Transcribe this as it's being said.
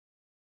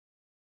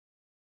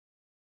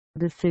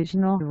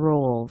Decisional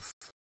roles.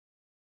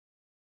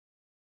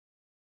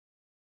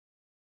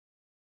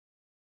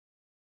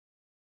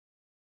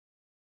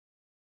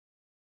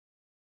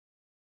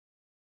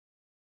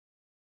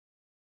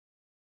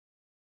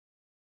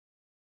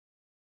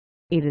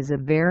 It is a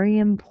very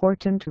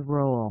important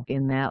role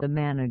in that the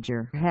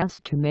manager has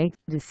to make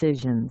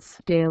decisions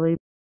daily.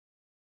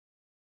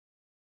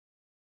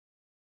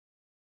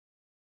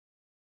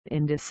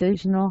 In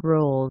decisional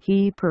role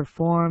he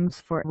performs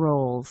 4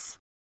 roles.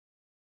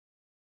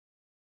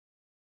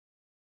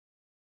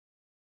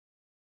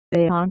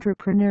 The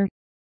entrepreneur.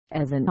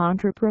 As an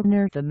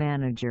entrepreneur, the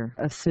manager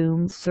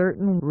assumes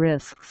certain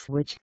risks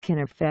which can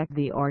affect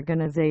the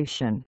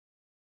organization.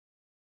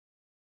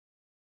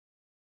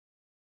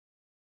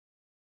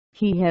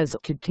 He has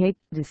to take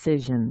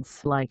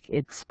decisions like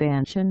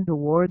expansion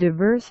or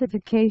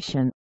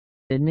diversification,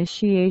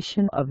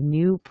 initiation of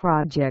new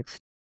projects,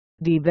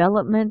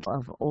 development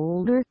of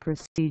older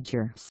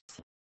procedures.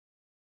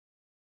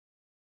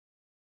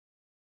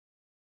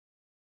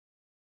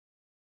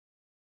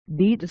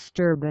 The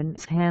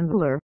disturbance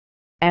handler.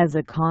 As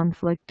a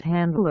conflict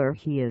handler,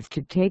 he is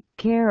to take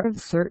care of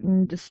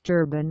certain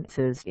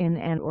disturbances in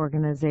an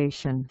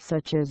organization,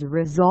 such as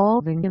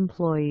resolving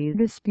employee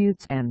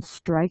disputes and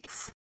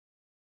strikes.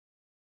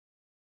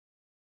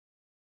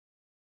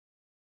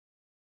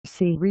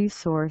 See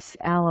resource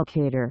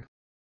allocator.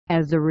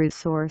 As a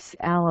resource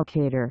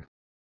allocator,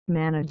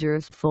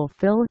 managers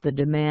fulfill the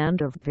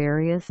demand of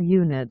various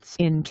units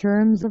in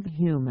terms of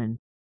human,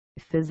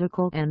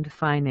 physical and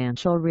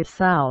financial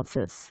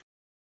resources.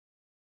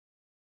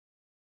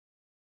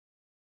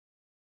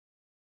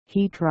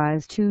 He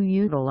tries to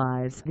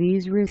utilize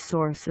these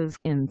resources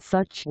in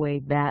such way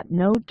that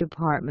no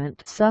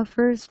department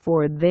suffers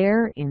for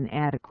their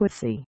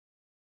inadequacy.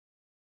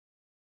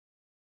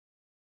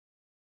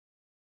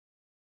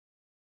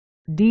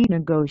 The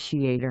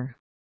negotiator.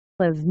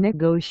 As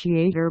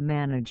negotiator,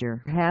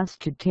 manager has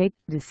to take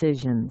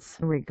decisions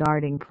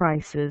regarding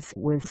prices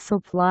with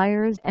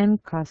suppliers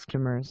and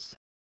customers.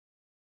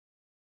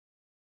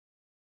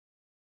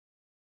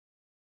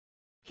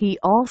 He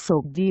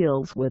also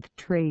deals with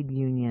trade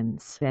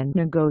unions and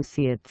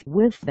negotiates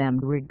with them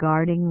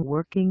regarding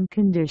working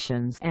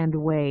conditions and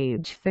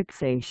wage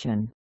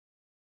fixation.